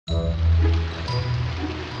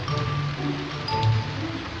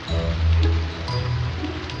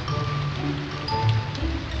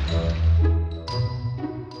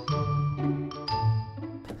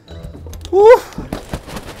Woo.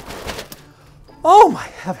 Oh my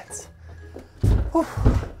heavens. Woo.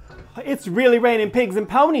 It's really raining pigs and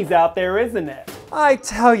ponies out there, isn't it? I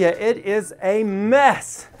tell you, it is a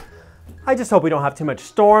mess. I just hope we don't have too much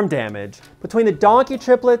storm damage. Between the donkey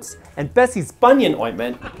triplets and Bessie's bunion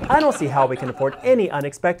ointment, I don't see how we can afford any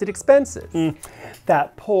unexpected expenses.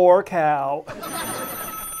 That poor cow.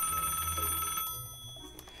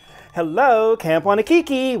 Hello, Camp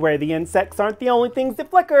Wannakiki, where the insects aren't the only things that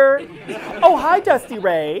flicker. Oh, hi, Dusty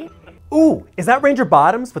Ray. Ooh, is that Ranger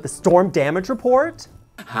Bottoms with the storm damage report?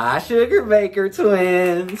 Hi, Sugarbaker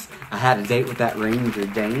twins. I had a date with that Ranger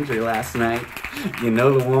Danger last night. You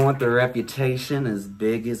know, the one with the reputation as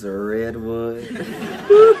big as a redwood.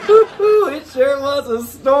 It sure was a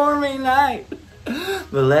stormy night.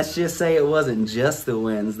 But let's just say it wasn't just the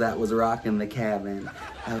winds that was rocking the cabin.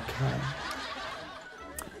 Okay.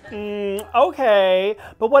 Okay,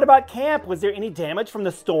 but what about camp? Was there any damage from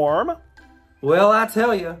the storm? Well, I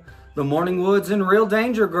tell you, the Morningwood's in real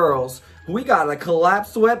danger, girls. We got a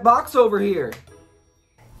collapsed wet box over here.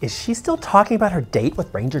 Is she still talking about her date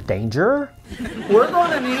with Ranger Danger? We're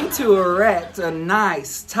gonna need to erect a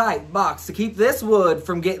nice, tight box to keep this wood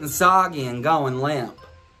from getting soggy and going limp.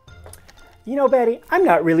 You know, Betty, I'm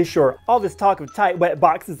not really sure. All this talk of tight, wet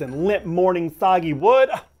boxes and limp, morning, soggy wood.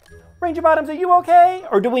 Ranger Bottoms, are you okay?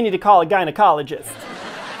 Or do we need to call a gynecologist?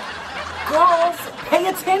 Girls, pay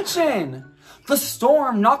attention! The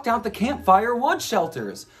storm knocked out the campfire wood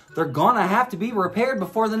shelters. They're gonna have to be repaired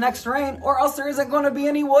before the next rain, or else there isn't gonna be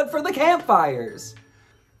any wood for the campfires.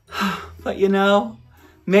 But you know,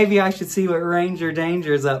 maybe I should see what Ranger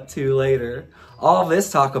Danger's up to later. All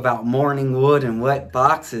this talk about morning wood and wet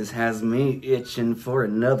boxes has me itching for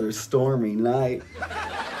another stormy night.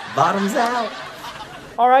 Bottoms out.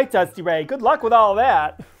 All right, Dusty Ray, good luck with all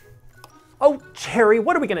that. Oh, Cherry,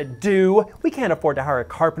 what are we gonna do? We can't afford to hire a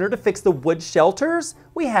carpenter to fix the wood shelters.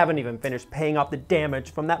 We haven't even finished paying off the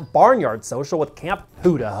damage from that barnyard social with Camp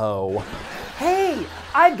Hootaho. Hey,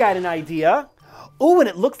 I've got an idea. Ooh, and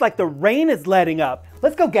it looks like the rain is letting up.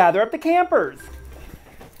 Let's go gather up the campers.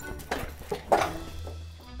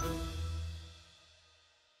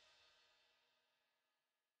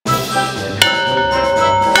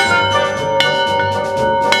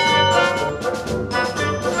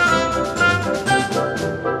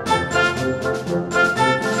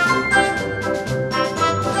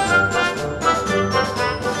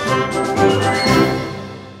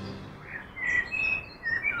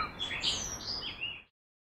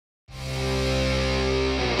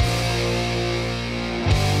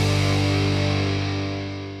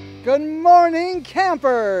 Good morning,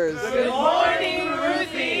 campers! Good morning,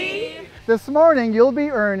 Ruthie! This morning you'll be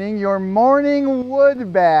earning your morning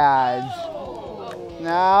wood badge.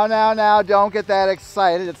 Now, don't get that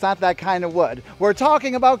excited. It's not that kind of wood. We're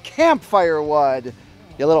talking about campfire wood,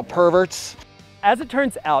 you little perverts. As it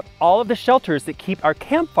turns out, all of the shelters that keep our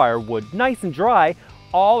campfire wood nice and dry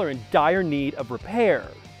all are in dire need of repair.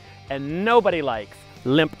 And nobody likes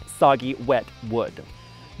limp, soggy, wet wood.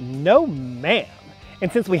 No, ma'am.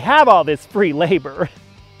 And since we have all this free labor,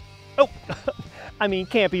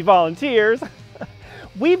 campy volunteers,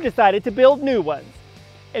 we've decided to build new ones.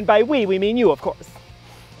 And by we mean you, of course.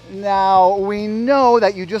 Now, we know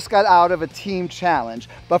that you just got out of a team challenge,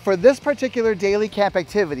 but for this particular daily camp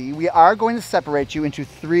activity, we are going to separate you into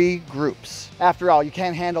 3 groups. After all, you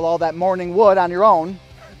can't handle all that morning wood on your own.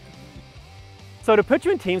 So to put you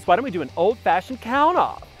in teams, why don't we do an old-fashioned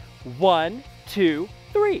count-off? 1, 2,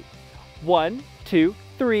 3. 1, 2,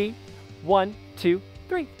 3. 1, 2,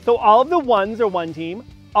 3. So all of the 1s are one team,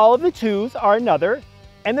 all of the 2s are another,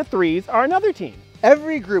 and the 3s are another team.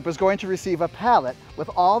 Every group is going to receive a pallet with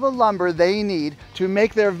all the lumber they need to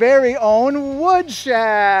make their very own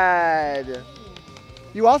woodshed.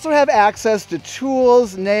 You also have access to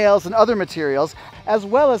tools, nails, and other materials, as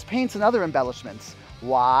well as paints and other embellishments.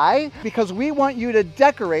 Why? Because we want you to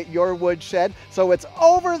decorate your woodshed so it's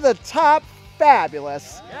over the top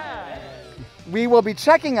fabulous. Yes. We will be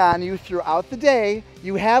checking on you throughout the day.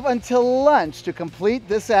 You have until lunch to complete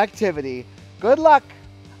this activity. Good luck.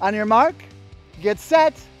 On your mark, get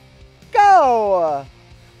set, go!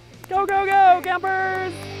 Go, go, go,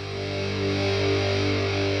 campers!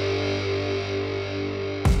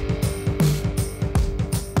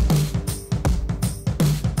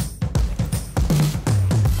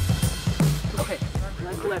 Okay,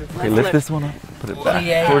 Okay, lift this one up, put it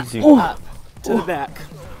back towards you. To the back.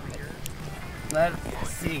 Let's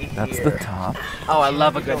see. That's the top. Oh, I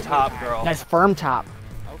love a good top, girl. Nice firm top.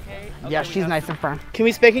 Okay. Yeah, she's nice and firm. Can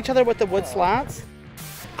we spec each other with the wood slats?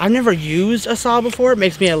 I've never used a saw before. It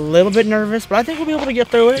makes me a little bit nervous, but I think we'll be able to get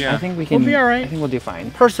through it. Yeah. I think we can. We'll be all right. I think we'll do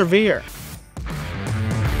fine. Persevere.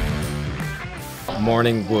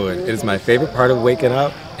 morning wood. It is my favorite part of waking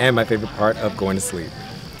up and my favorite part of going to sleep.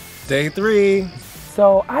 Day 3.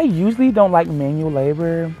 So I usually don't like manual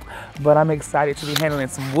labor, but I'm excited to be handling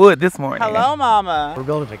some wood this morning. Hello, Mama. We're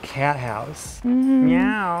building a cat house.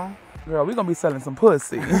 Meow. Girl, we're gonna be selling some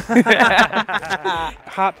pussy.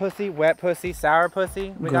 Hot pussy, wet pussy, sour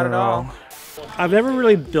pussy. We got it all. I've never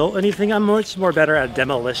really built anything. I'm much more better at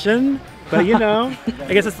demolition. But you know,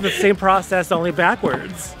 I guess it's the same process, only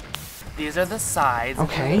backwards. These are the sides.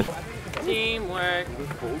 Okay. Teamwork.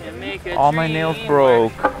 And make a All my nails dream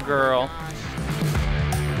broke. work, girl.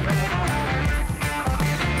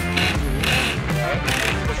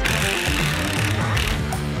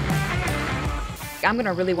 I'm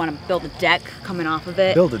gonna really want to build a deck coming off of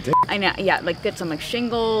it. Build a deck? I know, yeah, like get some like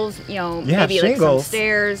shingles, you know, Yeah, maybe like some shingles.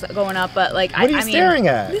 stairs going up, but like What are you I mean, staring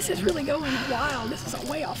at? This is really going wild. This is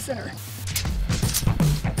way off center.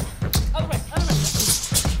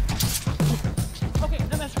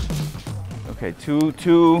 Okay,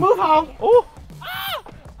 two. Move home. Ooh.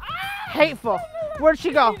 Hateful. Where'd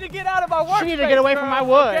she go? You need to get out of my work. She need to get away from my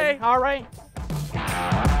wood. Okay. All right.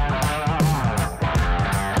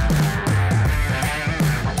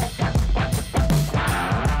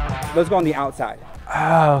 Let's go on the outside.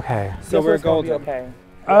 Oh, okay. So we're golden. Okay.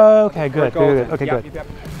 Okay, good. Golden. Okay, Yeah, good. yeah.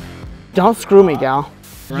 Don't screw me, gal.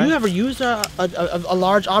 Right. You ever used a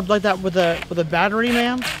large object like that with a battery,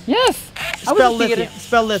 ma'am? Yes. Spell lithium.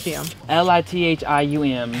 Spell lithium.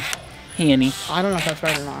 Lithium. Henny. I don't know if that's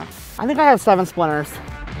right or not. I think I have 7 splinters.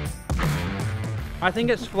 I think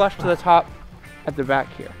it's flush to the top at the back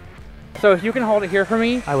here. So if you can hold it here for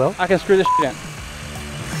me, I will. I can screw this shit in.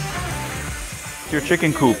 It's your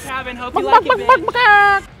chicken coop. Cabin, hope you like it,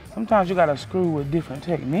 bitch. Sometimes you gotta screw with different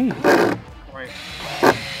techniques.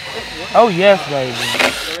 Oh yes, baby.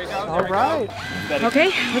 All right.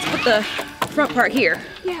 okay, let's put the front part here.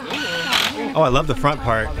 Oh, I love the front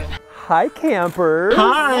part. Hi, campers.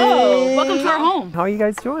 Hi. Oh, welcome to our home. How are you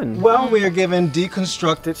guys doing? Well, we are given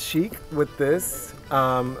deconstructed chic with this.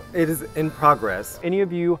 It is in progress. Any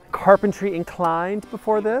of you carpentry inclined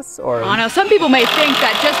before this, or? I know some people may think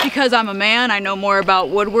that just because I'm a man, I know more about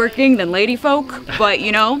woodworking than lady folk, but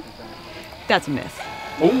you know, that's a myth.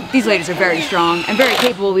 These ladies are very strong and very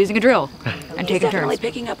capable of using a drill and taking Definitely turns.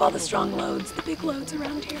 picking up all the strong loads, the big loads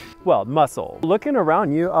around here. Well, muscle. Looking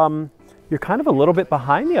around you, you're kind of a little bit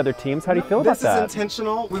behind the other teams. How do you feel about This is that?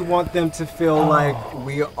 intentional. We want them to feel like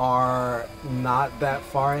we are not that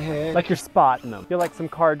far ahead. Like you're spotting them. You're like some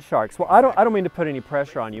card sharks. Well, I don't mean to put any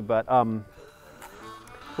pressure on you, but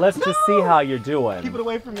let's just see how you're doing. Keep it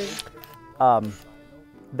away from me.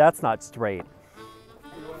 That's not straight.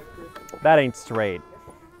 That ain't straight.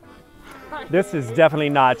 This is definitely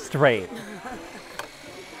not straight.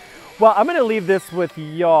 Well, I'm gonna leave this with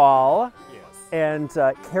y'all and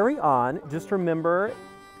carry on. Just remember,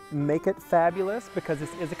 make it fabulous because this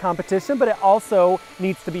is a competition, but it also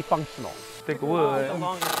needs to be functional. Thick wood.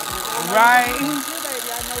 Right.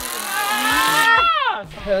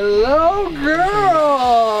 Hello,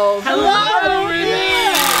 girls. Hello,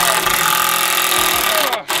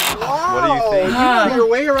 What do you think? You found your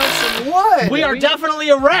way around some wood. We are definitely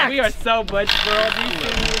erect. We are so butch, girl. These two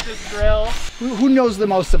use this drill. Who knows the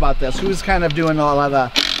most about this? Who's kind of doing all of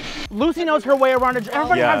the... Lucy knows her way around it.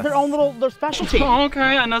 Everybody has their own little specialty.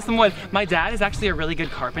 Okay, I know some wood. My dad is actually a really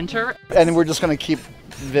good carpenter. And we're just going to keep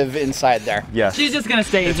Viv inside there. Yes. She's just gonna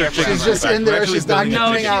stay in here. She's just in there. She's not No,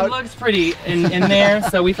 coming she out. looks pretty in there,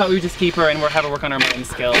 so we thought we would just keep her and we'll have her work on her main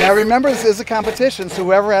skills. Now remember, this is a competition, so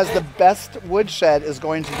whoever has the best woodshed is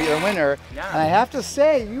going to be a winner. Yeah. And I have to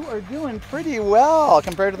say, you are doing pretty well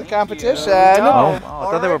compared to the competition. Oh, I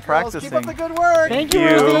thought they were girls, practicing. Keep up the good work. Thank you,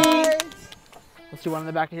 All Ruthie. right. Let's do one in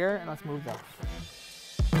the back here and let's move that.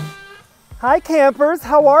 Hi, campers.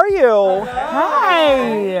 How are you?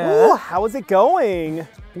 Hi. Ooh, how is it going?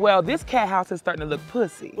 Well, this cat house is starting to look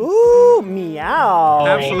pussy. Ooh, meow.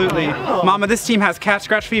 Absolutely. Mama, this team has cat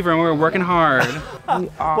scratch fever and we're working hard.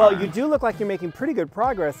 Well, you do look like you're making pretty good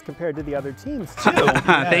progress compared to the other teams, too.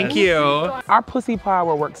 Thank you. Our pussy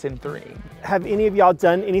power works in 3. Have any of y'all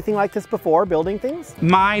done anything like this before, building things?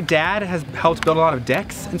 My dad has helped build a lot of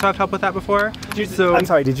decks, and so I've helped with that before. I'm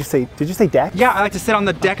sorry, did you say deck? Yeah, I like to sit on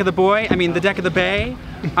the deck of the the deck of the bay.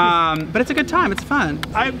 But it's a good time, it's fun.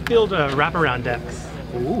 I build wraparound decks.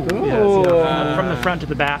 Ooh. From the front to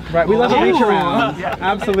the back. Right, we love to reach around. Yeah,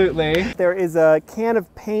 absolutely. There is a can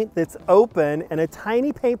of paint that's open and a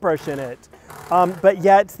tiny paintbrush in it, but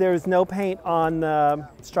yet there's no paint on the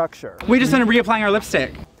structure. We just started reapplying our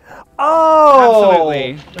lipstick. Oh!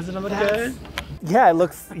 Absolutely. Doesn't it look good? Yeah,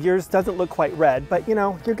 yours doesn't look quite red, but you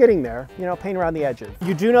know, you're getting there. You know, paint around the edges.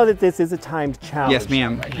 You do know that this is a timed challenge. Yes,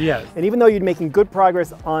 ma'am. Yes. And even though you're making good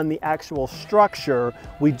progress on the actual structure,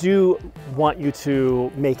 we do want you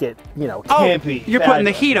to make it, you know, campy. You're putting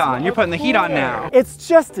the heat on. You're putting the heat on now. It's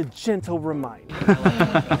just a gentle reminder.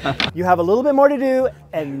 You have a little bit more to do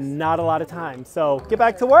and not a lot of time. So get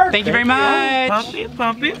back to work. Thank you very much. Pump it,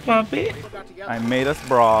 pump it, pump it. I made us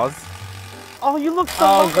bras. Oh, you look so Oh,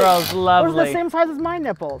 lovely. girls, lovely. Those are the same size as my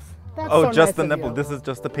nipples. That's Oh, so just nice the of nipple. you. This is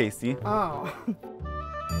just the pasty. Oh.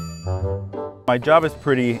 My job is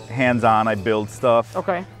pretty hands-on. I build stuff.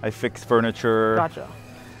 Okay. I fix furniture. Gotcha.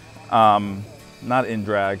 Not in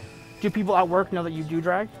drag. Do people at work know that you do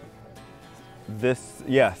drag?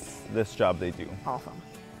 Yes, this job they do. Awesome.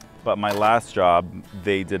 But my last job,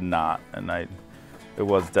 they did not, and it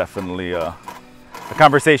was definitely a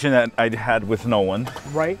conversation that I had with no one.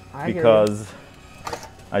 Right. Because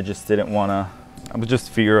I just didn't want to. I was just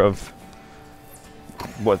fear of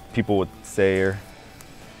what people would say or.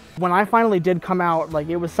 When I finally did come out, like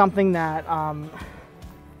it was something that I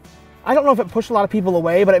don't know if it pushed a lot of people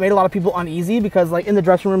away, but it made a lot of people uneasy because like in the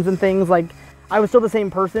dressing rooms and things, like I was still the same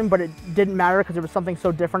person, but it didn't matter because there was something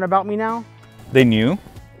so different about me now. They knew?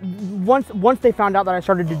 Once they found out that I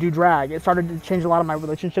started to do drag, it started to change a lot of my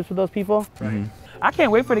relationships with those people. Right. I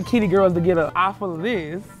can't wait for the kitty girls to get an awful of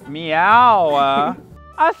this. Meow.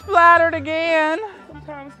 I splattered again.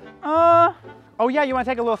 Oh yeah, you want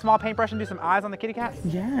to take a little small paintbrush and do some eyes on the kitty cat?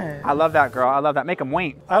 Yeah. I love that, girl. I love that. Make them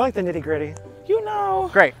wink. I like the nitty gritty. You know.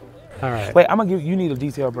 Great. All right. Wait, I'm gonna give you need a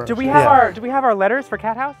detail, bro. Do we have our letters for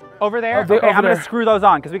Cat House over there? Over Okay, I'm there. gonna screw those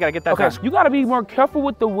on because we gotta get that Okay, done. you gotta be more careful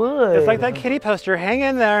with the wood. It's like that kitty poster. Hang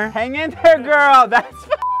in there. Hang in there, girl. That's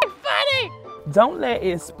funny. Don't let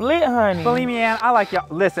it split, honey. BULIMIANNE, I like y'all.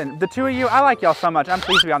 Listen, the two of you, I like y'all so much. I'm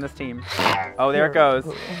pleased to be on this team. Oh, there it goes.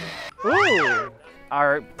 Ooh.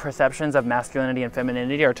 Our perceptions of masculinity and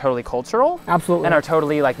femininity are totally cultural. Absolutely. And are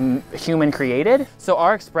totally like human created. So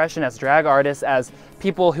our expression as drag artists, as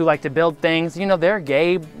people who like to build things, you know, they're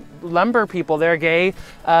gay lumber people, they're gay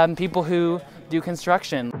people who do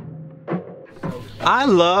construction. I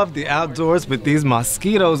love the outdoors, but these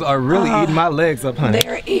mosquitoes are really eating my legs up, honey.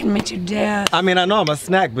 They're eating me to death. I mean, I know I'm a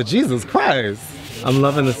snack, but Jesus Christ. I'm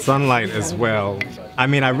loving the sunlight as well. I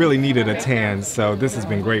mean, I really needed a tan, so this has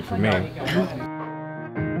been great for me.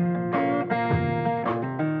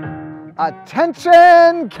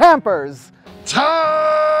 Attention campers!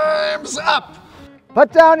 Time's up!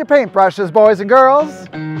 Put down your paintbrushes, boys and girls.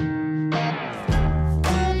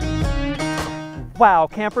 Wow,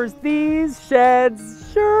 campers, these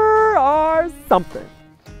sheds sure are something.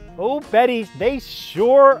 Oh, Betty, they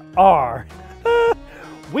sure are.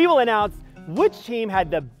 We will announce which team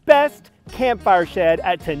had the best campfire shed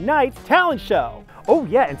at tonight's talent show. Oh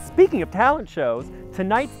yeah, and speaking of talent shows,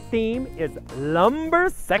 tonight's theme is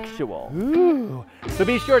lumbersexual. Ooh, so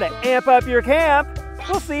be sure to amp up your camp.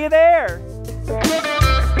 We'll see you there.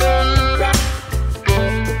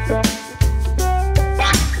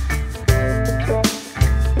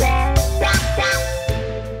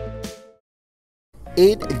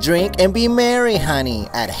 Eat, drink, and be merry, honey,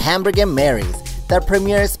 at Hamburger Mary's, the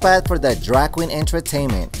premier spot for the drag queen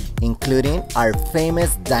entertainment, including our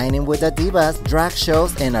famous Dining with the Divas drag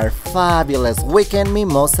shows and our fabulous weekend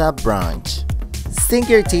mimosa brunch. Sink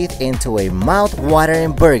your teeth into a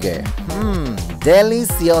mouth-watering burger,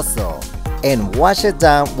 delicioso, and wash it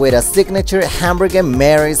down with a signature Hamburger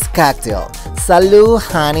Mary's cocktail. Salud,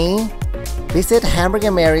 honey! Visit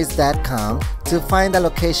hamburgermarys.com to find a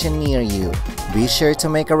location near you. Be sure to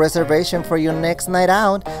make a reservation for your next night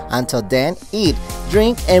out. Until then, eat,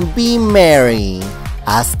 drink, and be merry.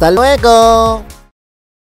 Hasta luego!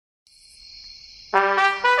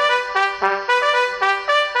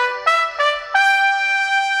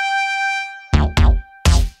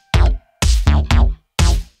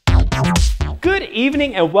 Good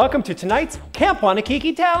evening and welcome to tonight's Camp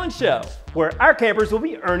Wannakiki Talent Show, where our campers will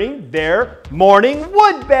be earning their Morning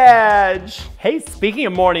Wood Badge. Hey, speaking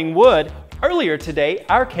of morning wood, earlier today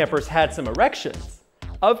our campers had some erections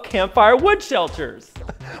of campfire wood shelters.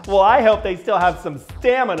 Well, I hope they still have some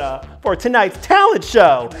stamina for tonight's talent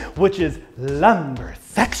show, which is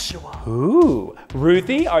lumbersexual. Ooh,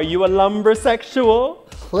 Ruthie, are you a lumbersexual?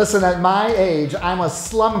 Listen, at my age, I'm a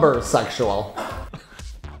slumbersexual.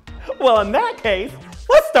 Well, in that case,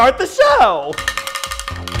 let's start the show.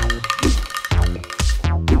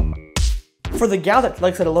 For the gal that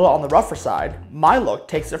likes it a little on the rougher side, my look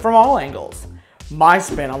takes it from all angles. My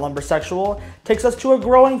spin on lumbersexual takes us to a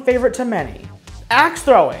growing favorite to many, axe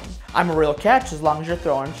throwing. I'm a real catch as long as you're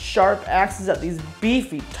throwing sharp axes at these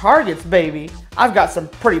beefy targets, baby. I've got some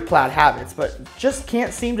pretty plowed habits, but just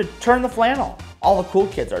can't seem to turn the flannel. All the cool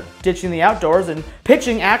kids are ditching the outdoors and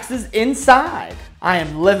pitching axes inside. I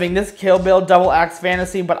am living this Kill Bill double axe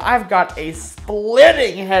fantasy, but I've got a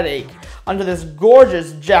splitting headache under this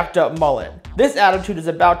gorgeous jacked up mullet. This attitude is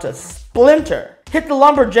about to splinter. Hit the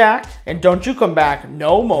lumberjack and don't you come back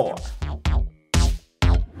no more.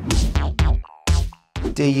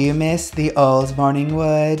 Do you miss the old morning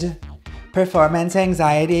wood? Performance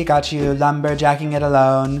anxiety got you lumberjacking it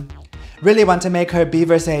alone. Really want to make her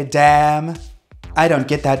beaver say damn? I don't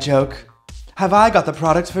get that joke. Have I got the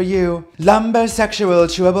product for you? Lumbersexual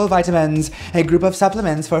Chewable Vitamins, a group of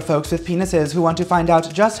supplements for folks with penises who want to find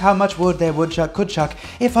out just how much wood their woodchuck could chuck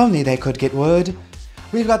if only they could get wood.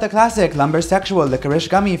 We've got the classic Lumbersexual Licorice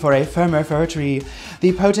Gummy for a firmer fir tree,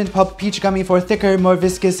 the potent Pulp Peach Gummy for thicker, more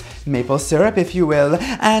viscous maple syrup, if you will,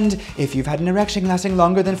 and if you've had an erection lasting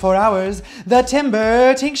longer than 4 hours, the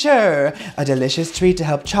Timber Tincture, a delicious treat to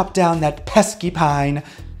help chop down that pesky pine.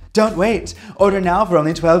 Don't wait. Order now for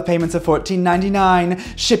only 12 payments of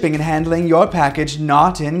 $14.99. Shipping and handling your package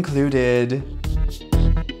not included.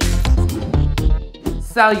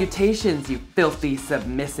 Salutations, you filthy,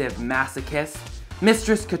 submissive masochist.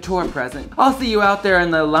 Mistress Couture present. I'll see you out there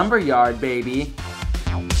in the lumber yard, baby.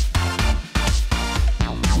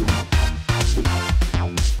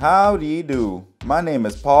 Howdy do. My name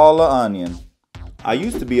is Paula Onion. I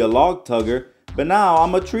used to be a log tugger, but now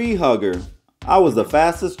I'm a tree hugger. I was the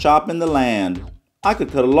fastest chop in the land. I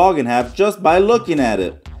could cut a log in half just by looking at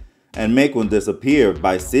it, and make one disappear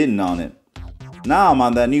by sitting on it. Now I'm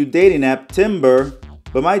on that new dating app Timber,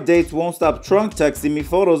 but my dates won't stop trunk texting me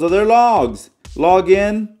photos of their logs. Log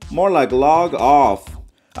in, more like log off.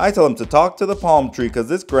 I tell them to talk to the palm tree cause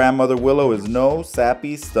this grandmother willow is no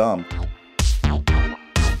sappy stump.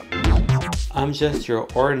 I'm just your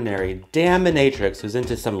ordinary dominatrix who's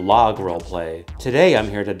into some log roleplay. Today I'm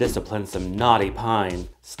here to discipline some naughty pine.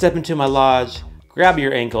 Step into my lodge, grab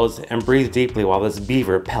your ankles, and breathe deeply while this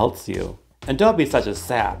beaver pelts you. And don't be such a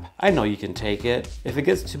sap. I know you can take it. If it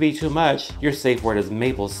gets to be too much, your safe word is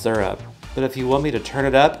maple syrup. But if you want me to turn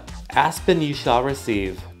it up, aspen you shall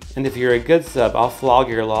receive. And if you're a good sub, I'll flog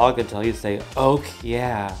your log until you say, oak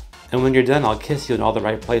yeah. And when you're done, I'll kiss you in all the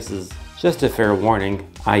right places. Just a fair warning,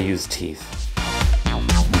 I use teeth.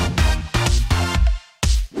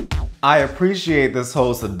 I appreciate this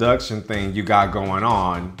whole seduction thing you got going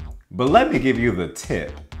on, but let me give you the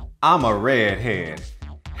tip. I'm a redhead.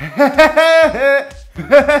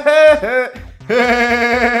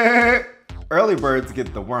 Early birds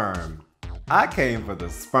get the worm. I came for the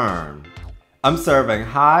sperm. I'm serving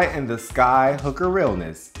high in the sky hooker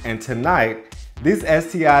realness, and tonight, these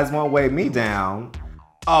STIs won't weigh me down.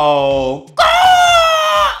 Oh.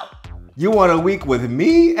 You want a week with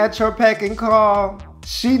me at your pecking call?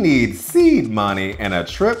 She needs seed money and a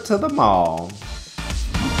trip to the mall.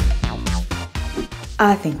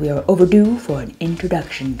 I think we are overdue for an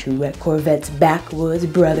introduction to Corvette's backwoods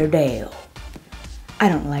brother Dale. I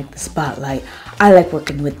don't like the spotlight. I like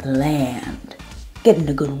working with the land, getting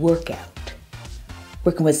a good workout,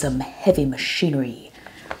 working with some heavy machinery,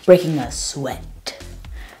 breaking a sweat.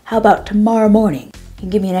 How about tomorrow morning? You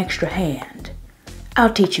give me an extra hand.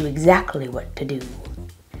 I'll teach you exactly what to do.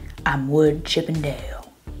 I'm Wood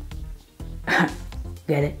Chippendale.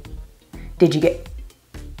 Get it? Did you get...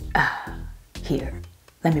 Here,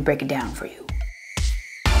 let me break it down for you.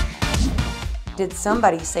 Did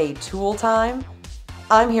somebody say tool time?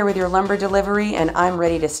 I'm here with your lumber delivery and I'm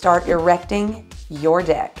ready to start erecting your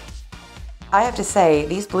deck. I have to say,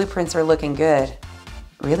 these blueprints are looking good.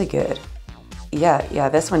 Really good. Yeah,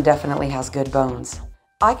 this one definitely has good bones.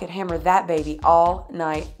 I could hammer that baby all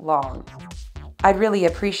night long. I'd really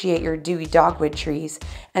appreciate your dewy dogwood trees,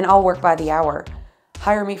 and I'll work by the hour.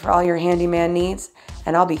 Hire me for all your handyman needs,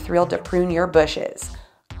 and I'll be thrilled to prune your bushes.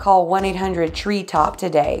 Call 1-800-TREETOP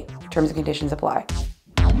today. Terms and conditions apply.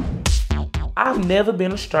 I've never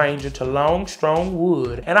been a stranger to long, strong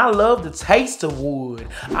wood, and I love the taste of wood.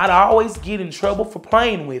 I'd always get in trouble for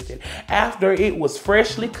playing with it after it was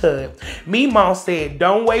freshly cut. Me mom said,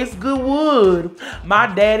 don't waste good wood.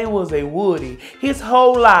 My daddy was a woodie. His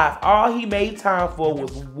whole life, all he made time for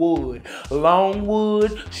was wood. Long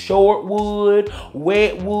wood, short wood,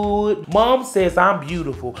 wet wood. Mom says I'm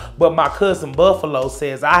beautiful, but my cousin Buffalo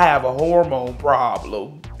says I have a hormone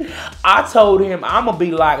problem. I told him I'm gonna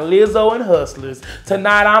be like Lizzo and Hustlers.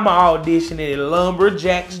 Tonight I'm auditioning at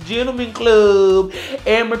Lumberjacks Gentlemen Club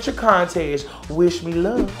Amateur Contest. Wish me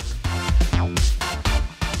luck.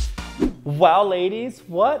 Wow, ladies,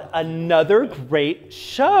 what another great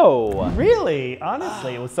show. Really,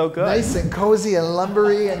 honestly, it was so good. Nice and cozy and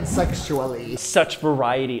lumbery and sexually. Such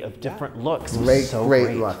variety of different looks. Great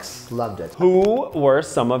looks. Loved it. Who were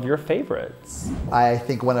some of your favorites? I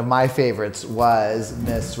think one of my favorites was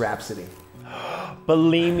Miss Rhapsody.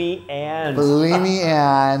 BULIMIANNE.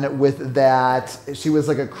 BULIMIANNE with that, she was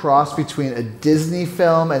like a cross between a Disney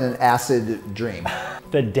film and an acid dream.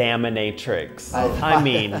 The Dominatrix. I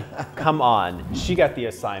mean, come on. She got the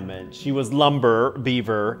assignment. She was lumber,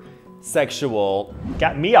 beaver, sexual.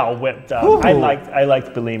 Got me all whipped up. Ooh. I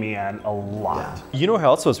liked BULIMIANNE a lot. You know who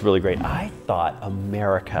else was really great? I thought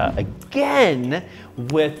America, again,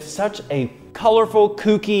 with such a colorful,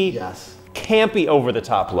 kooky, campy,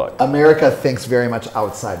 over-the-top look. America thinks very much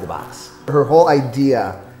outside the box. Her whole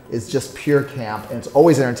idea is just pure camp, and it's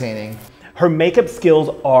always entertaining. Her makeup skills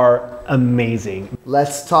are amazing.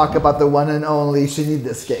 Let's talk about the one and only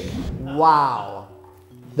Thisgig. Wow.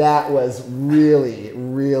 That was really,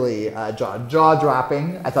 really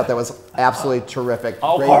jaw-dropping. I thought that was absolutely terrific.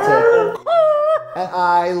 Great take. And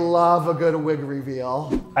I love a good wig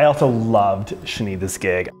reveal. I also loved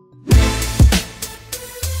Thisgig.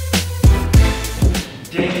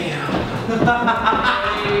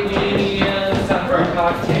 Time for a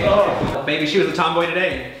cocktail. Baby, she was a tomboy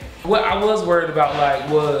today. What I was worried about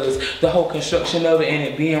was the whole construction of it and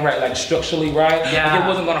it being right, like structurally right. Yeah. Like it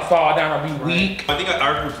wasn't gonna fall down or be weak. I think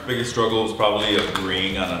our group's biggest struggle was probably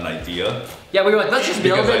agreeing on an idea. Yeah, we were like, let's just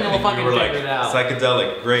build it and then we'll fucking we were figure it out.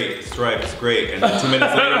 Psychedelic, great. Stripes, great. And then 2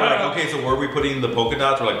 minutes later, we're like, okay, so where are we putting the polka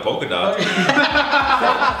dots? We're like, polka dots.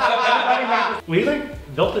 We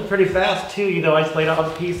built it pretty fast too. You know, I just laid out all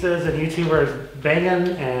the pieces and you two were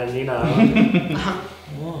banging and you know,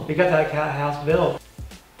 we got that cat house built.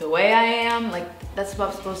 The way I am, like, that's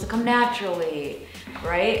supposed to come naturally,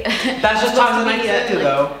 right? That's just something I said to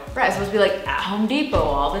though. Right, it's supposed to be like at Home Depot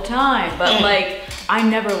all the time, but like, I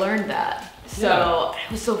never learned that. So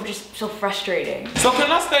it was just so frustrating. So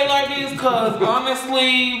can I stay like this? Cause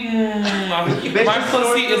honestly, my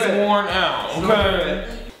pussy is worn out. Okay.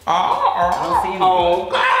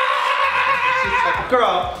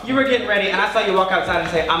 Girl, you were getting ready and I saw you walk outside and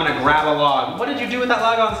say, I'm gonna grab a log. What did you do with that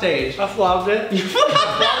log on stage? I flogged it.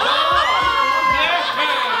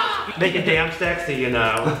 Make it damn sexy, you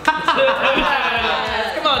know.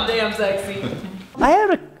 Come on, damn sexy. I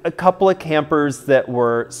had a couple of campers that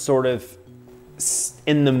were sort of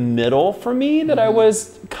in the middle for me that I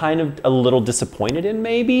was kind of a little disappointed in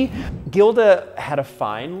maybe. GILDA had a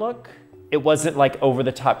fine look. It wasn't like over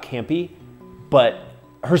the top campy, but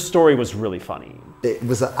her story was really funny. It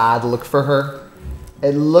was an odd look for her.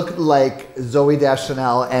 It looked like Zooey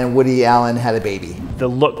Deschanel and Woody Allen had a baby. The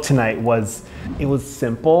look tonight was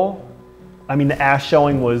simple. I mean, the ass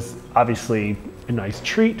showing was obviously a nice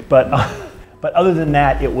treat, but other than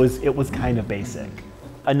that, it was kind of basic.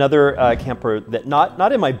 Another camper that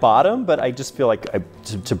not in my bottom, but I just feel like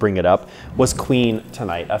to bring it up, was Qween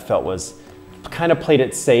tonight. I felt was kind of played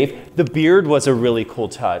it safe. The beard was a really cool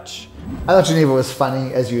touch. I thought GENEVA was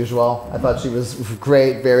funny as usual. I thought she was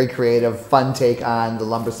great, very creative, fun take on the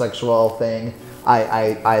lumbersexual thing.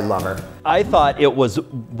 I love her. I thought it was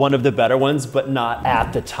one of the better ones, but not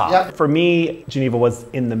at the top. Yep. For me, GENEVA was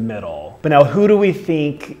in the middle. But now who do we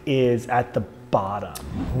think is at the bottom?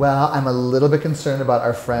 Well, I'm a little bit concerned about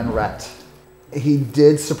our friend Rhett. He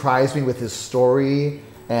did surprise me with his story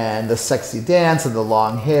and the sexy dance and the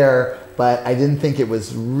long hair, but I didn't think it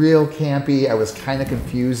was real campy. I was kind of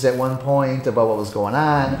confused at one point about what was going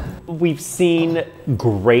on. We've seen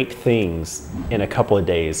great things in a couple of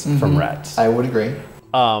days from Rhett. I would agree.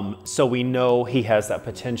 So we know he has that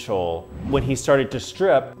potential. When he started to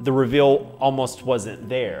strip, the reveal almost wasn't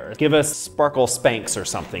there. Give us Sparkle Spanx or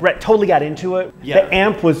something. Rhett totally got into it. Yeah. The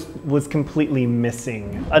amp was completely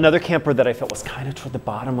missing. Another camper that I felt was kind of toward the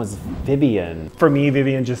bottom was Vivian. For me,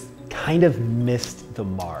 Vivian just kind of missed the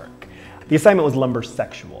mark. The assignment was lumber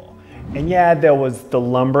sexual. And yeah, there was the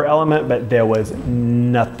lumber element, but there was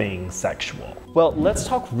nothing sexual. Well, let's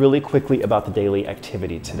talk really quickly about the daily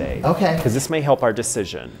activity today. Okay. Because this may help our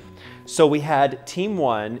decision. So we had Team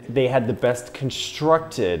 1, they had the best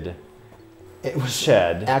constructed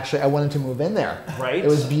shed. Actually, I wanted to move in there. Right? It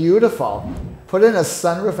was beautiful. Put in a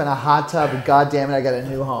sunroof and a hot tub, and God damn it, I got a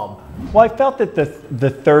new home. Well, I felt that the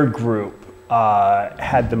third group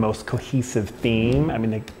had the most cohesive theme. I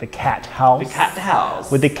mean, the cat house. The cat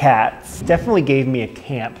house. With the cats. Definitely gave me a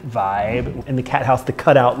camp vibe. In the cat house, the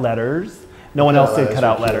cutout letters. No one else did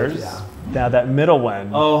cutout letters. Yeah. Now that middle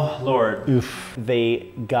one. Oh, Lord. Oof.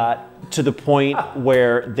 They got to the point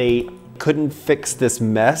where they couldn't fix this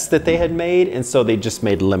mess that they had made, and so they just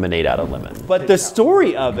made lemonade out of lemon. But the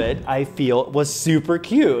story of it, I feel, was super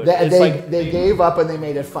cute. They gave up and they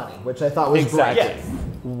made it funny, which I thought was great. Yes.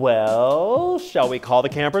 Well, shall we call the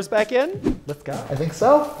campers back in? Let's go. I think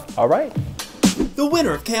so. All right. The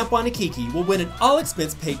winner of Camp Wannakiki will win an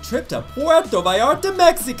all-expense-paid trip to Puerto Vallarta,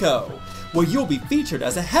 Mexico, where you'll be featured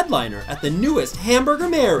as a headliner at the newest Hamburger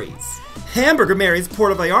Mary's. Hamburger Mary's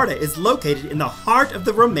Puerto Vallarta is located in the heart of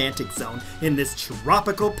the romantic zone in this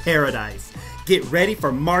tropical paradise. Get ready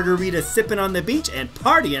for margarita sipping on the beach and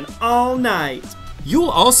partying all night. You'll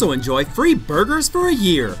also enjoy free burgers for a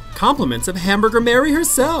year, compliments of Hamburger Mary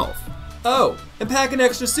herself. Oh, and pack an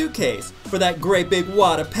extra suitcase for that great big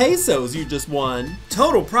wad of pesos you just won.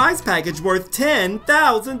 Total prize package worth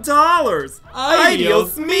 $10,000. Ay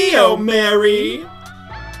Dios mío, Mary.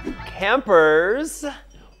 Campers,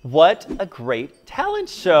 what a great talent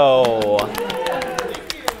show.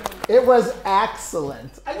 It was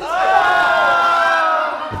excellent.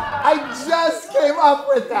 I just came up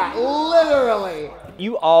with that, literally.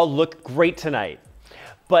 You all look great tonight.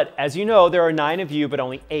 But as you know, there are 9 of you, but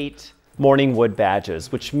only 8 Morning Wood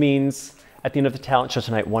badges, which means at the end of the talent show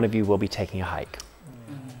tonight, one of you will be taking a hike.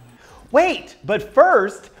 Wait, but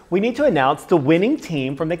first, we need to announce the winning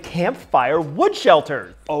team from the Campfire Wood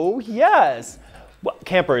Shelter. Oh, yes. Well,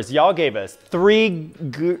 campers, y'all gave us 3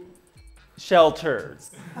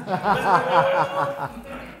 shelters.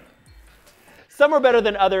 Some were better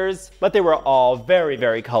than others, but they were all very,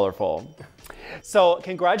 very colorful. So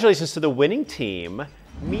congratulations to the winning team,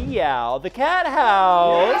 Meow the Cat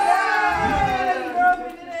House.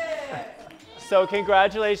 So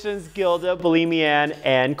congratulations, GILDA, BULIMIANNE,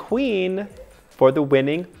 and Qween for the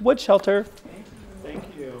winning wood shelter. Thank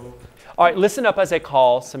you. All right, listen up as I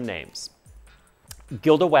call some names.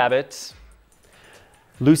 GILDA WABBIT,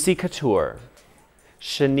 Lucy Couture,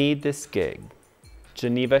 Thisgig,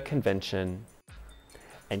 Geneva Convention,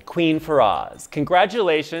 and Queen Farrazz.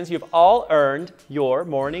 Congratulations, you've all earned your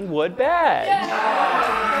Morning Wood badge.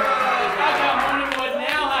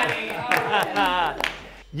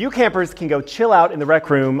 You campers can go chill out in the rec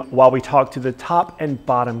room while we talk to the top and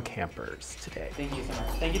bottom campers today. Thank you so much.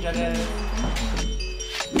 Thank you, judges.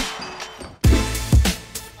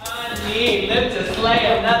 Honey, live to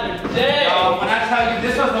slay another day. When I tell you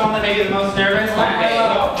this was the one that made you the most nervous,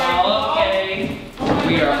 Okay.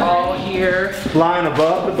 We are all here. Flying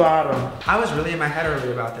above the bottom. I was really in my head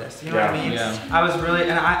earlier about this. You know what I mean? Yeah. I was really,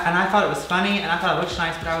 and I thought it was funny, and I thought it looked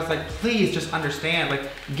nice, but I was like, please just understand, like,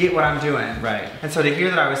 get what I'm doing. Right. And so to hear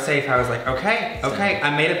that I was safe, I was like, okay.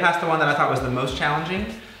 I made it past the one that I thought was the most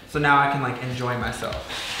challenging, so now I can like enjoy myself.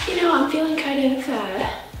 You know, I'm feeling kind of,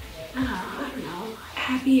 I don't know,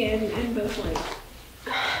 happy and both like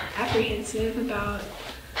apprehensive about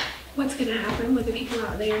what's gonna happen with the people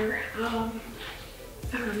out there.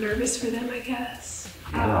 I'm nervous for them, I guess.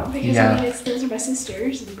 Because I mean, those are my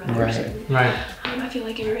sisters and brothers. Right. I feel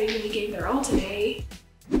like everybody really gave their all today.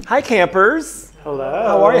 Hi campers. Hello.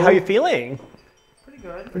 How are you? How are you feeling?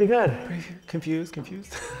 Pretty good. Confused?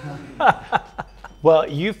 Well,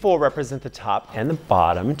 you 4 represent the top and the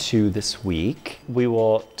bottom 2 this week. We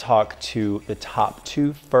will talk to the top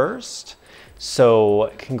 2 first.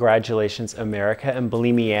 So congratulations, America and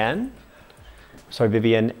BULIMIANNE. Sorry,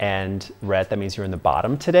 Vivian and Rhett, that means you're in the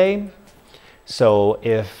bottom today. So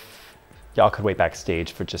if y'all could wait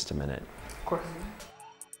backstage for just a minute. Of course.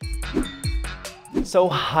 So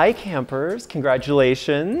hi campers,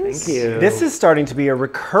 congratulations. Thank you. This is starting to be a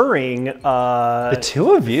recurring the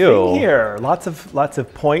 2 of you thing here. Lots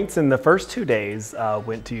of points in the first 2 days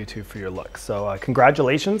went to you 2 for your look. So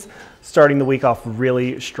congratulations, starting the week off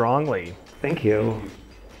really strongly. Thank you.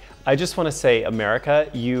 I just want to say, America,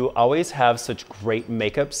 you always have such great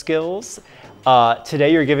makeup skills.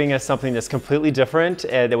 Today you're giving us something that's completely different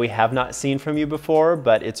that we have not seen from you before,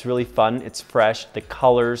 but it's really fun, it's fresh, the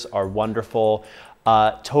colors are wonderful,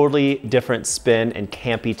 totally different spin and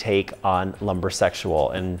campy take on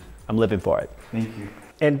Lumbersexual, and I'm living for it. Thank you.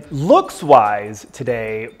 And looks-wise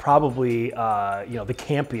today, probably you know, the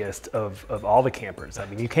campiest of all the campers. I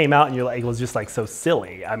mean, you came out and you're like, it was just like so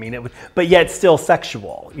silly. I mean, it was, but yet still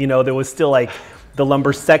sexual. You know, there was still like the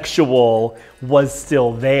Lumbersexual was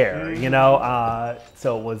still there. You know,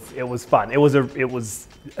 so it was fun. It was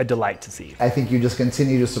a delight to see. I think you just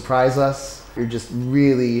continue to surprise us. You're just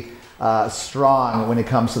really strong when it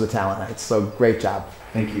comes to the talent nights. So great job.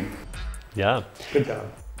 Thank you. Yeah. Good job.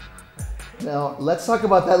 Now, let's talk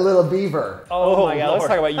about that little beaver. Oh my God, let's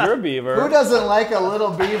talk about your beaver. Who doesn't like a little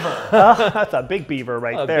beaver? That's a big beaver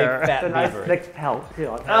right there. Big fat beaver. Nice pelt,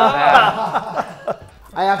 too. I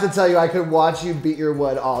have to tell you, I could watch you beat your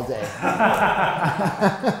wood all day.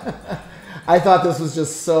 I thought this was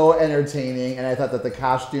just so entertaining, and I thought that the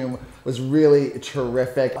costume was really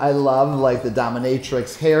terrific. I love like the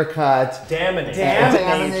dominatrix haircut.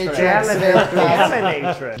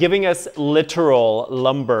 Dominatrix. Giving us literal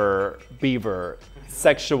lumber beaver,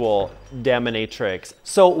 sexual dominatrix.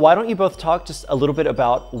 So why don't you both talk just a little bit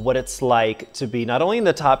about what it's like to be not only in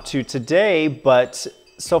the top 2 today, but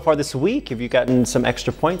so far this week? Have you gotten some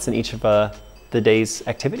extra points in each of the day's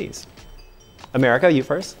activities? America, you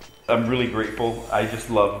first. I'm really grateful. I just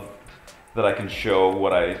love that I can show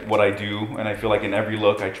what I do, and I feel like in every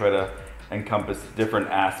look I try to encompass different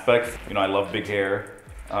aspects. You know, I love big hair,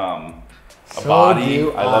 a body.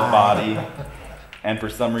 I love body, and for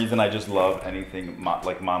some reason I just love anything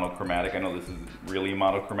like monochromatic. I know this is really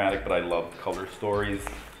monochromatic, but I love color stories.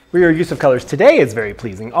 Well, your use of colors today is very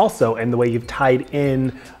pleasing also, and the way you've tied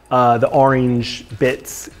in the orange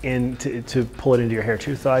bits in to pull it into your hair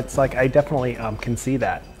too. So it's like, I definitely can see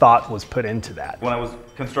that thought was put into that. When I was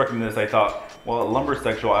constructing this, I thought, well, lumber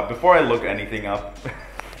sexual, before I look anything up,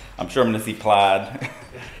 I'm sure I'm gonna see plaid.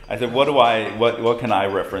 I said, what can I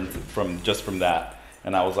reference from that?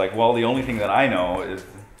 And I was like, well, the only thing that I know is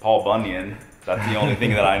Paul Bunyan. That's the only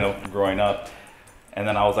thing that I know from growing up. And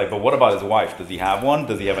then I was like, but what about his wife? Does he have one?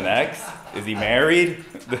 Does he have an ex? Is he married?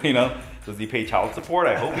 You know, does he pay child support?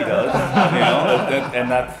 I hope he does. You know, and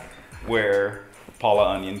that's where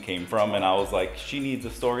Paula Onion came from. And I was like, she needs a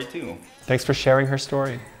story too. Thanks for sharing her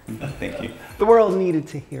story. Thank you. The world needed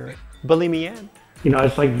to hear it. BULIMIANNE. You know,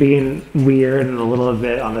 it's like being weird and a little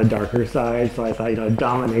bit on the darker side. So I thought, you know,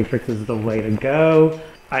 dominatrix is the way to go.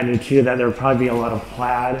 I knew too that there would probably be a lot of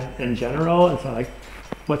plaid in general. And so like,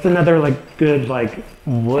 what's another like good like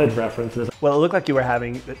wood references? Well, it looked like you were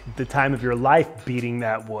having the time of your life beating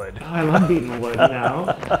that wood. Oh, I love beating wood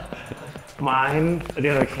now. Mine, the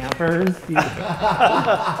other campers.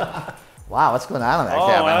 Wow, what's going on in that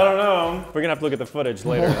cabin? I don't know. We're gonna have to look at the footage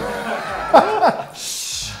later.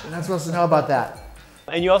 Shh, you're not supposed to know about that.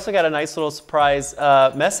 And you also got a nice little surprise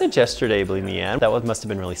message yesterday, BULIMIANNE. That must have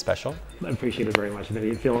been really special. I appreciate it very much. It made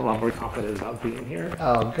me feel a lot more confident about being here.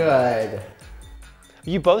 Oh, good.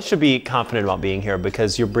 You both should be confident about being here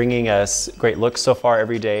because you're bringing us great looks so far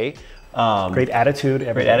every day. Great attitude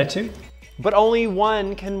every day. Attitude. But only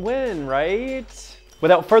one can win, right?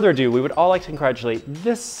 Without further ado, we would all like to congratulate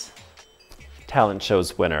this talent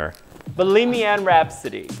show's winner, BULIMIANNE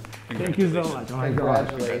Rhapsody. Thank you so much. Oh my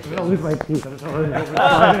Congratulations. God. I'm gonna lose my teeth. I'm sorry.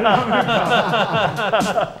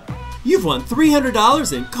 You've won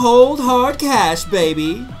 $300 in cold, hard cash,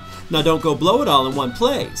 baby. Now don't go blow it all in one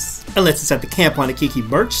place. Unless it's at the Camp Wannakiki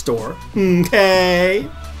merch store. Okay.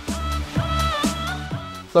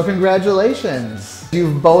 So congratulations.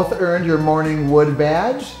 You've both earned your morning wood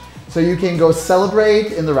badge. So you can go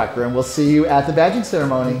celebrate in the rec room. We'll see you at the badging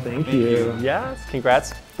ceremony. Thank you. Yes,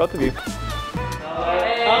 congrats, both of you.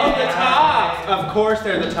 Oh, the tops! Of course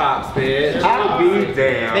they're the tops, bitch. I'll be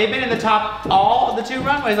damned. They've been in the top all the 2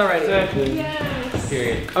 runways already. Yes.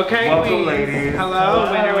 Period. Okay, Welcome, Qween. ladies. Hello,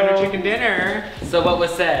 winner, chicken dinner. So what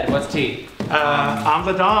was said? What's tea? I'm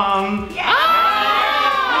the Dom.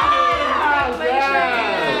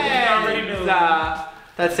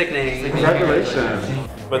 That's sickening. Congratulations.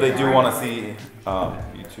 But they do want to see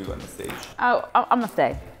you two on the stage. Oh, I'm gonna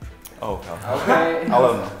stay. Oh, okay. I'll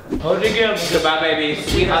let them know. Hold your gifts. Goodbye, baby.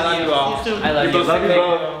 Sweet, I love you all. I love you. Love you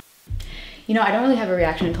both. You know, I don't really have a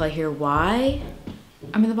reaction until I hear why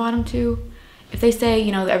I'm in the bottom 2. If they say,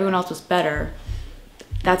 you know, that everyone else was better,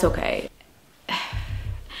 that's okay.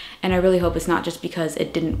 And I really hope it's not just because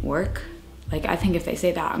it didn't work. Like, I think if they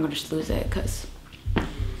say that, I'm gonna just lose it, because,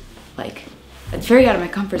 like, it's very out of my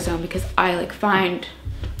comfort zone, because I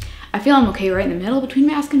feel I'm okay right in the middle between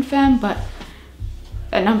masc and femme, but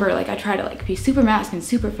a number, like, I try to, like, be super masc and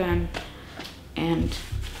super femme, and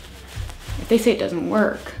if they say it doesn't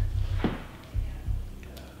work,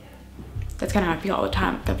 that's kind of how I feel all the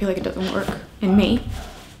time. I feel like it doesn't work in me.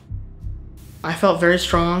 I felt very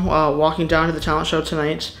strong walking down to the talent show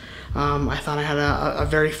tonight. I thought I had a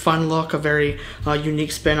very fun look, a very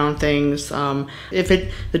unique spin on things. If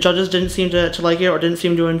the judges didn't seem to like it or didn't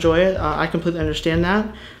seem to enjoy it, I completely understand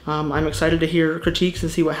that. I'm excited to hear critiques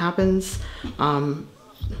and see what happens.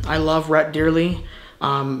 I love Rhett dearly,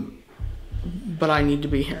 but I need to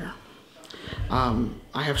be here.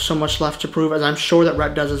 I have so much left to prove, as I'm sure that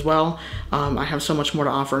Rhett does as well. I have so much more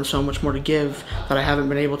to offer and so much more to give that I haven't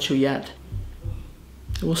been able to yet.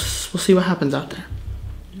 We'll see what happens out there.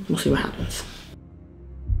 We'll see what happens.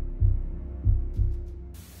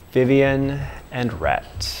 Vivian and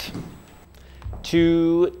Rhett.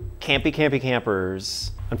 2 campy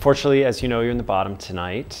campers. Unfortunately, as you know, you're in the bottom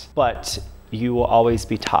tonight, but you will always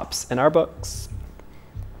be tops in our books.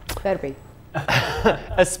 Better be.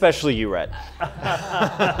 Especially you, Rhett.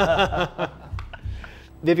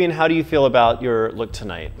 Vivian, how do you feel about your look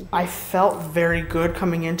tonight? I felt very good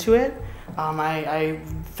coming into it. I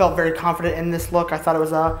felt very confident in this look. I thought it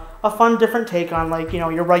was a fun, different take on, like, you know,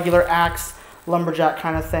 your regular axe lumberjack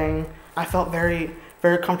kind of thing. I felt very,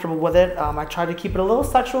 very comfortable with it. I tried to keep it a little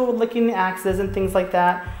sexual with licking the axes and things like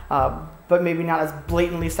that, but maybe not as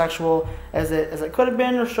blatantly sexual as it could have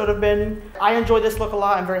been or should have been. I enjoyed this look a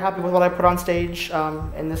lot. I'm very happy with what I put on stage,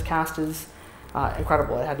 and this cast is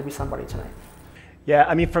incredible. It had to be somebody tonight. Yeah,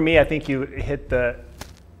 I mean, for me, I think you hit the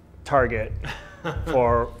target.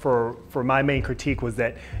 for my main critique was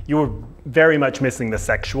that you were very much missing the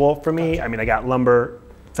sexual for me. I mean, I got lumber,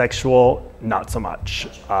 sexual, not so much.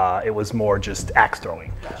 It was more just axe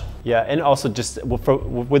throwing. Yeah, and also just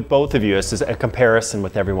with both of you, it's just a comparison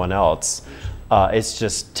with everyone else. It's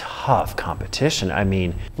just tough competition. I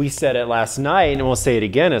mean, we said it last night and we'll say it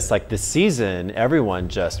again. It's like this season, everyone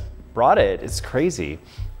just brought it. It's crazy.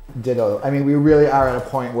 Ditto. I mean, we really are at a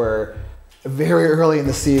point where very early in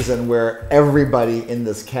the season where everybody in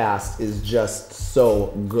this cast is just so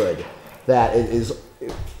good that it is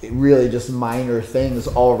really just minor things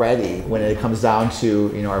already when it comes down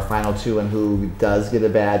to, you know, our final two and who does get a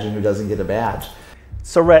badge and who doesn't get a badge.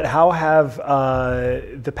 So Rhett, how have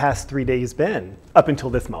the past 3 days been up until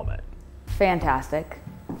this moment? Fantastic,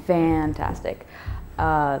 fantastic.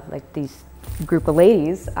 Like these group of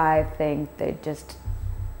ladies, I think they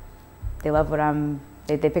love what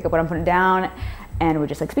they pick up what I'm putting down, and we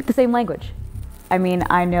just like speak the same language. I mean,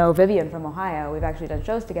 I know Vivian from Ohio. We've actually done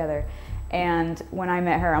shows together, and when I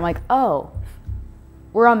met her, I'm like, oh,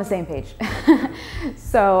 we're on the same page.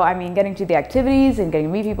 So, I mean, getting to the activities and getting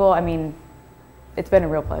to meet people, I mean, it's been a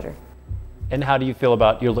real pleasure. And how do you feel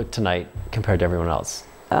about your look tonight compared to everyone else?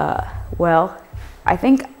 Well, I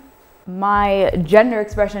think my gender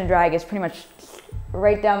expression in drag is pretty much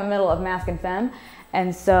right down the middle of masc and femme.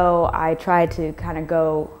 And so I try to kind of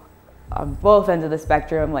go on both ends of the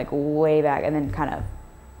spectrum, like way back, and then kind of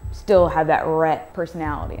still have that Rhett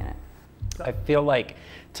personality in it. I feel like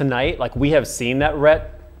tonight, like we have seen that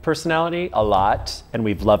Rhett personality a lot, and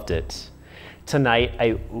we've loved it.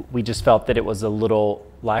 Tonight, we just felt that it was a little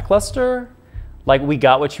lackluster. Like we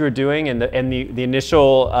got what you were doing, and the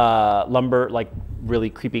initial lumber, like really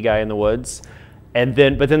creepy guy in the woods, but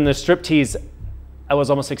then the striptease, I was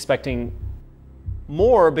almost expecting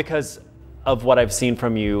more because of what I've seen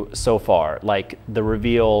from you so far. Like the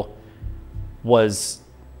reveal was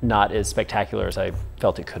not as spectacular as I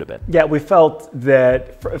felt it could have been. Yeah, we felt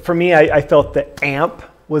that, for me, I felt the amp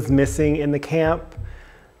was missing in the camp,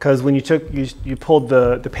 because when you pulled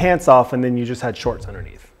the pants off and then you just had shorts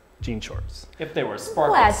underneath, jean shorts. If they were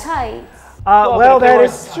sparkles. Flat tights. Well, that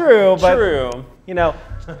is true, but you know,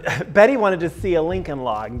 Betty wanted to see a Lincoln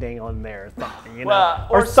log dangling there or something, you know, well,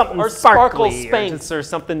 or something sparkle sparkly, Spanx or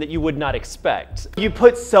something that you would not expect. You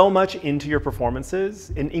put so much into your performances,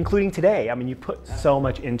 including today. I mean, you put so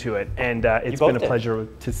much into it, and it's been a pleasure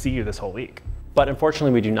to see you this whole week. But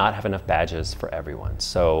unfortunately, we do not have enough badges for everyone.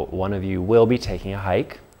 So one of you will be taking a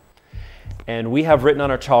hike. And we have written on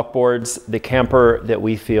our chalkboards the camper that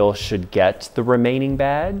we feel should get the remaining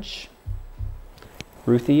badge.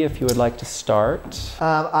 Ruthie, if you would like to start.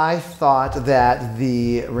 I thought that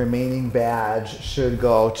the remaining badge should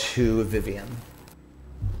go to Vivian.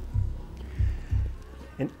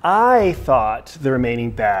 And I thought the remaining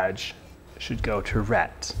badge should go to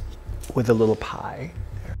Rhett with a little pie.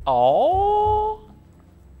 Oh.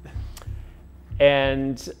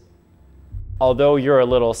 And although you're a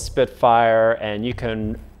little spitfire and you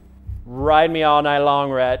can ride me all night long,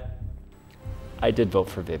 Rhett, I did vote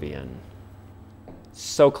for Vivian.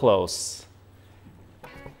 So close.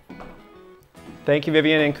 Thank you,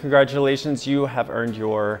 Vivian, and congratulations. You have earned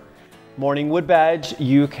your morning wood badge.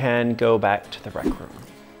 You can go back to the rec room.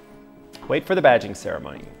 Wait for the badging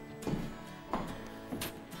ceremony.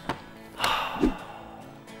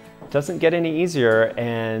 Doesn't get any easier,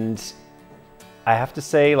 and I have to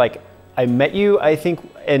say, like, I met you, I think,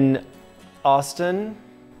 in Austin.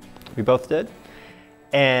 We both did.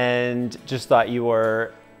 And just thought you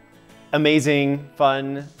were amazing,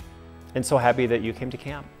 fun, and so happy that you came to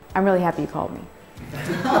camp. I'm really happy you called me.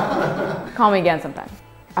 Call me again sometime.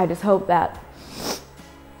 I just hope that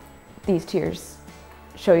these tears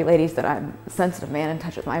show you ladies that I'm a sensitive man in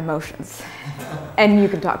touch with my emotions. And you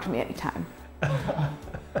can talk to me anytime.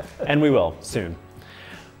 And we will, soon.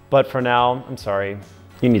 But for now, I'm sorry,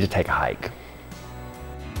 you need to take a hike.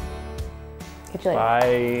 Catch you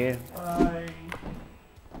later. Bye.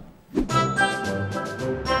 Bye.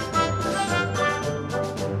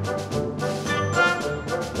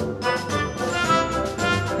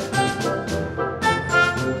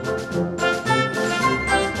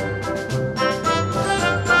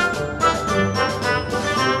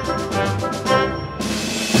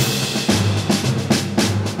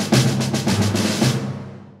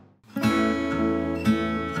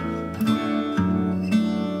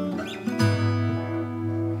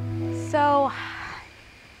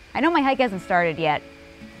 I know my hike hasn't started yet,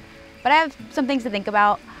 but I have some things to think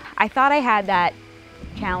about. I thought I had that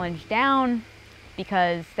challenge down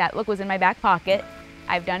because that look was in my back pocket.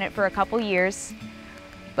 I've done it for a couple years,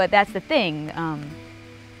 but that's the thing.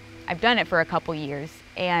 I've done it for a couple years,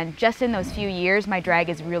 and just in those few years, my drag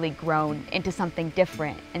has really grown into something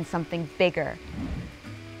different and something bigger.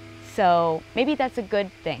 So maybe that's a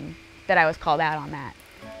good thing that I was called out on that,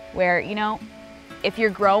 where, you know, if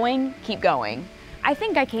you're growing, keep going. I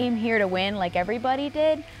think I came here to win like everybody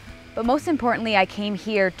did, but most importantly, I came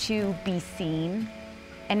here to be seen,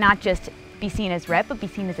 and not just be seen as Rhett, but be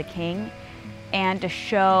seen as a king, and to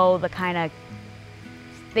show the kind of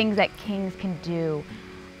things that kings can do.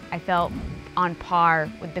 I felt on par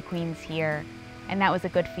with the queens here, and that was a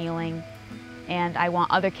good feeling. And I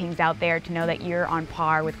want other kings out there to know that you're on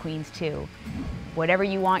par with queens too. Whatever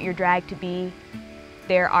you want your drag to be,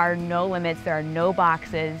 there are no limits, there are no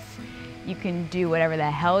boxes. You can do whatever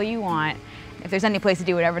the hell you want. If there's any place to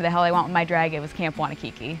do whatever the hell I want with my drag, it was Camp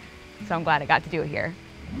Wannakiki. So I'm glad I got to do it here.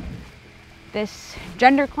 This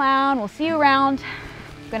gender clown, we'll see you around.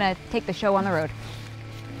 I'm gonna take the show on the road.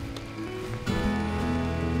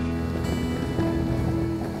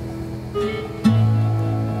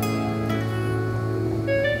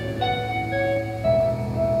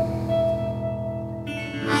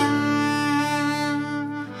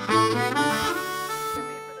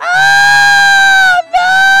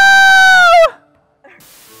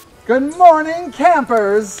 Good morning,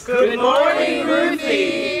 campers. Good morning,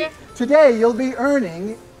 Ruthie. Today you'll be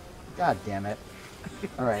earning, God damn it.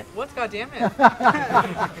 All right. What's goddamn it?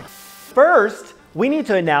 First, we need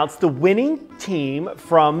to announce the winning team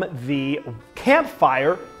from the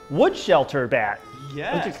Campfire Wood Shelter Bat.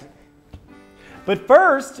 Yes. But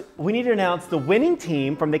first, we need to announce the winning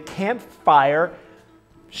team from the Campfire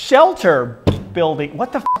Shelter Building.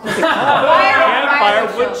 What the f is it called?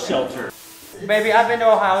 Campfire Wood Shelter. Baby, I've been to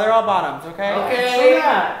Ohio. They're all bottoms, okay? Okay. True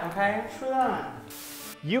that. Okay? True that.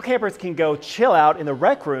 You campers can go chill out in the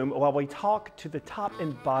rec room while we talk to the top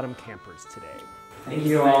and bottom campers today. Thank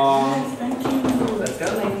you all. Thank you. Let's go,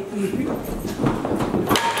 ladies.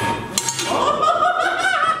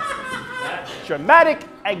 Dramatic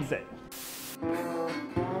exit.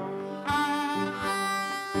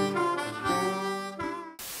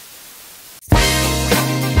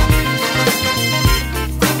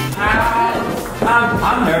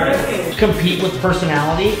 I'm nervous. Compete with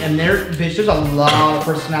personality, and there's a lot of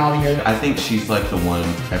personality here. I think she's like the one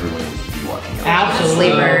everyone needs to be watching out. Absolutely.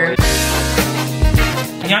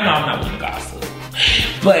 Y'all know I'm not one to gossip.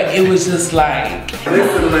 But it was just like...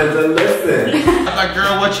 Listen, Linda, listen. I'm like,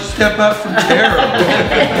 girl, what you step up from terrible?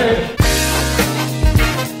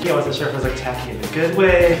 I wasn't sure if it was like tacky in a good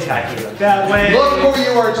way, tacky in a bad way. Look who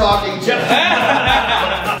you are talking to.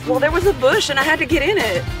 Well, there was a bush and I had to get in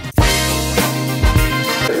it.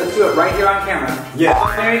 Let's do it right here on camera.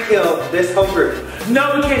 Yeah. Mary kill this whole group.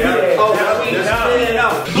 No, we can't do that. Oh, no.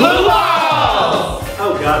 no. Blue balls!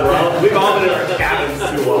 Oh God, we've all been in our cabins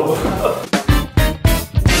too long.